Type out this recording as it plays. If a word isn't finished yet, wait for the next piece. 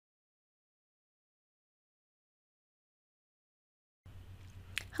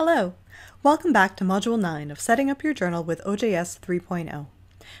Hello! Welcome back to Module 9 of Setting Up Your Journal with OJS 3.0.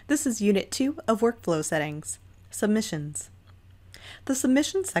 This is Unit 2 of Workflow Settings, Submissions. The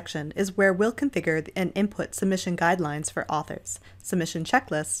Submissions section is where we'll configure and input submission guidelines for authors, submission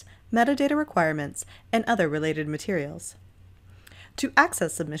checklists, metadata requirements, and other related materials. To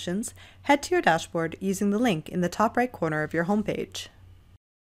access submissions, head to your dashboard using the link in the top right corner of your homepage.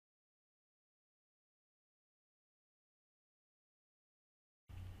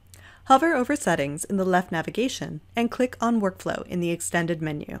 Hover over Settings in the left navigation and click on Workflow in the extended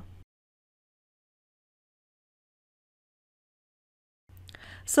menu.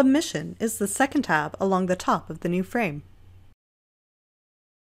 Submission is the second tab along the top of the new frame.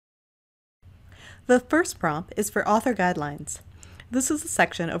 The first prompt is for Author Guidelines. This is a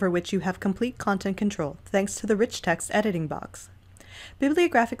section over which you have complete content control thanks to the rich text editing box.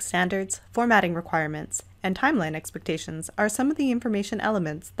 Bibliographic standards, formatting requirements, and timeline expectations are some of the information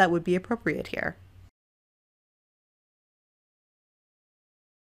elements that would be appropriate here.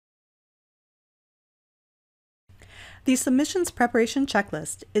 The Submissions Preparation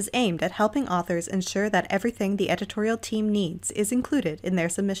Checklist is aimed at helping authors ensure that everything the editorial team needs is included in their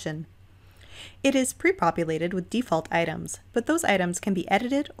submission. It is pre-populated with default items, but those items can be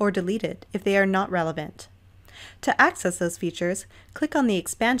edited or deleted if they are not relevant. To access those features, click on the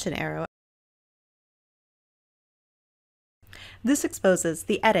expansion arrow. This exposes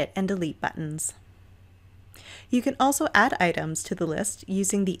the Edit and Delete buttons. You can also add items to the list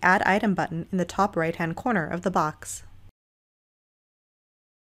using the Add Item button in the top right-hand corner of the box.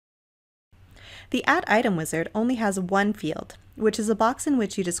 The Add Item wizard only has one field, which is a box in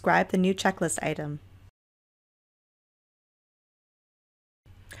which you describe the new checklist item.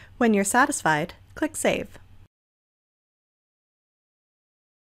 When you're satisfied, click Save.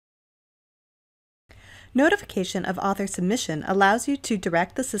 Notification of author submission allows you to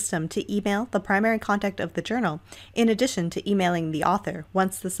direct the system to email the primary contact of the journal, in addition to emailing the author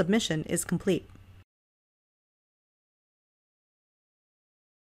once the submission is complete.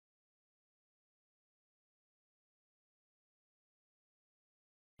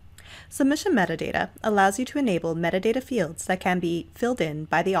 Submission metadata allows you to enable metadata fields that can be filled in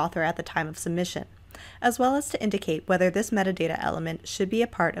by the author at the time of submission, as well as to indicate whether this metadata element should be a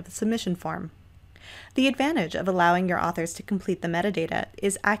part of the submission form. The advantage of allowing your authors to complete the metadata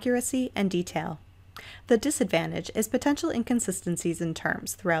is accuracy and detail. The disadvantage is potential inconsistencies in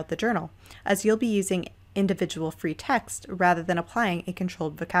terms throughout the journal, as you'll be using individual free text rather than applying a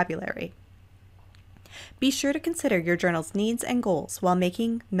controlled vocabulary. Be sure to consider your journal's needs and goals while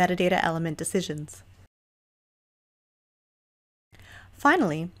making metadata element decisions.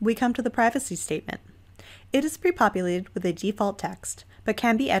 Finally, we come to the privacy statement. It is pre-populated with a default text, but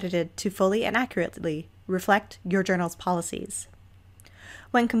can be edited to fully and accurately reflect your journal's policies.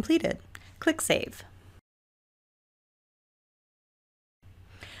 When completed, click Save.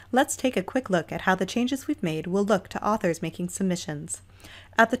 Let's take a quick look at how the changes we've made will look to authors making submissions.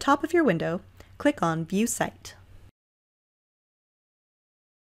 At the top of your window, click on View Site.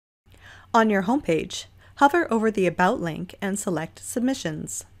 On your homepage, hover over the About link and select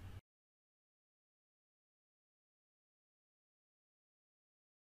Submissions.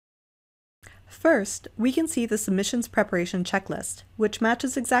 First, we can see the Submissions Preparation Checklist, which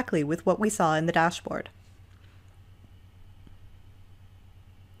matches exactly with what we saw in the dashboard.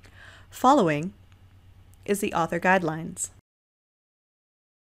 Following is the Author Guidelines.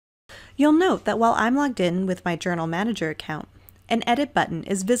 You'll note that while I'm logged in with my Journal Manager account, an Edit button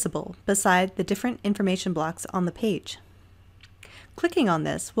is visible beside the different information blocks on the page. Clicking on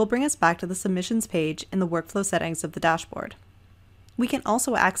this will bring us back to the Submissions page in the Workflow settings of the dashboard. We can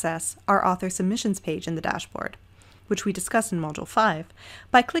also access our Author Submissions page in the dashboard, which we discussed in Module 5,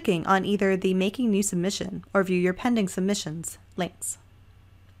 by clicking on either the Making New Submission or View Your Pending Submissions links.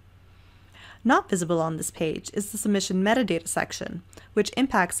 Not visible on this page is the Submission Metadata section, which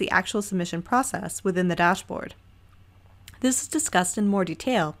impacts the actual submission process within the dashboard. This is discussed in more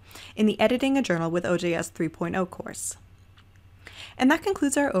detail in the Editing a Journal with OJS 3.0 course. And that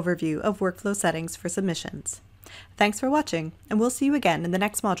concludes our overview of workflow settings for submissions. Thanks for watching, and we'll see you again in the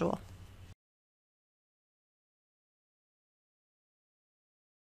next module.